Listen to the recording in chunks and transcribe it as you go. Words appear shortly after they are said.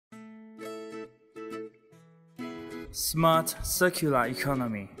Smart circular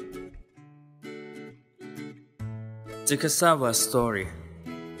economy. The cassava story.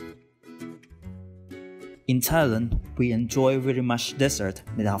 In Thailand, we enjoy very much dessert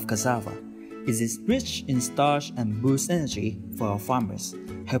made of cassava. It is rich in starch and boosts energy for our farmers,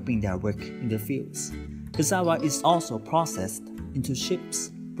 helping their work in the fields. Cassava is also processed into chips,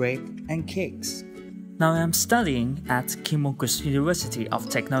 bread, and cakes. Now I am studying at KMUTT University of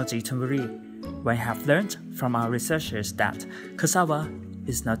Technology, Thonburi, where I have learned from our researchers that cassava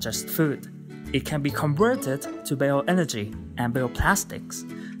is not just food. It can be converted to bioenergy and bioplastics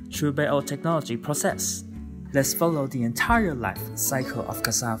through biotechnology process. Let's follow the entire life cycle of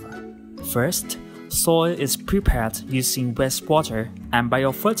cassava. First, soil is prepared using wastewater and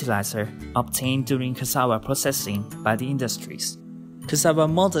biofertilizer obtained during cassava processing by the industries. Cassava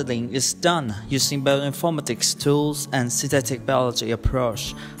modeling is done using bioinformatics tools and synthetic biology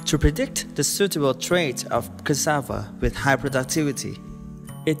approach to predict the suitable trait of cassava with high productivity.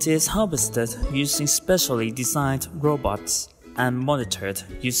 It is harvested using specially designed robots and monitored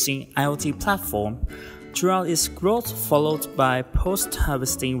using IoT platform throughout its growth, followed by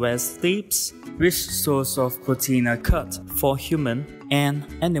post-harvesting where sleeps, rich source of protein are cut for human and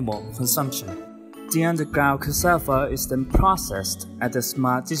animal consumption. The underground cassava is then processed at the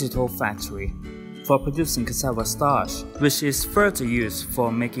smart digital factory for producing cassava starch, which is further used for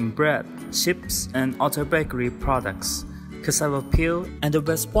making bread, chips, and other bakery products. Cassava peel and the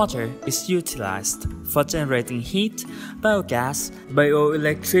wastewater is utilized for generating heat, biogas,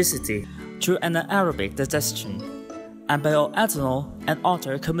 bioelectricity through anaerobic digestion, and bioethanol and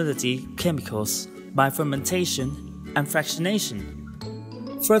other commodity chemicals by fermentation and fractionation.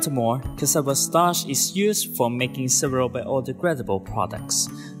 Furthermore, cassava starch is used for making several biodegradable products,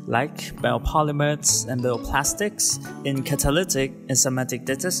 like biopolymers and bioplastics in catalytic enzymatic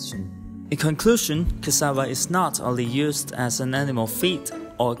digestion. In conclusion, cassava is not only used as an animal feed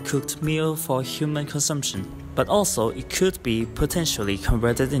or cooked meal for human consumption, but also it could be potentially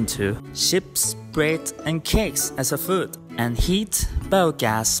converted into chips, bread, and cakes as a food, and heat,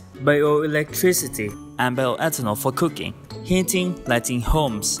 biogas, bioelectricity, and bioethanol for cooking, heating, lighting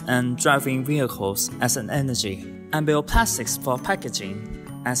homes, and driving vehicles as an energy, and bioplastics for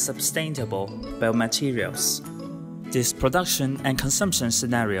packaging, and sustainable biomaterials. This production and consumption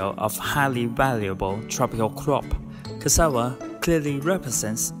scenario of highly valuable tropical crop, cassava clearly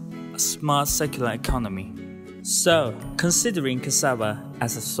represents a smart circular economy. So, considering cassava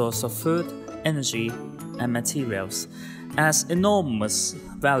as a source of food, energy, and materials, adds enormous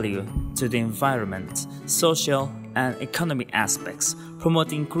value to the environment, social, and economic aspects,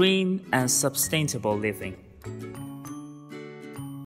 promoting green and sustainable living.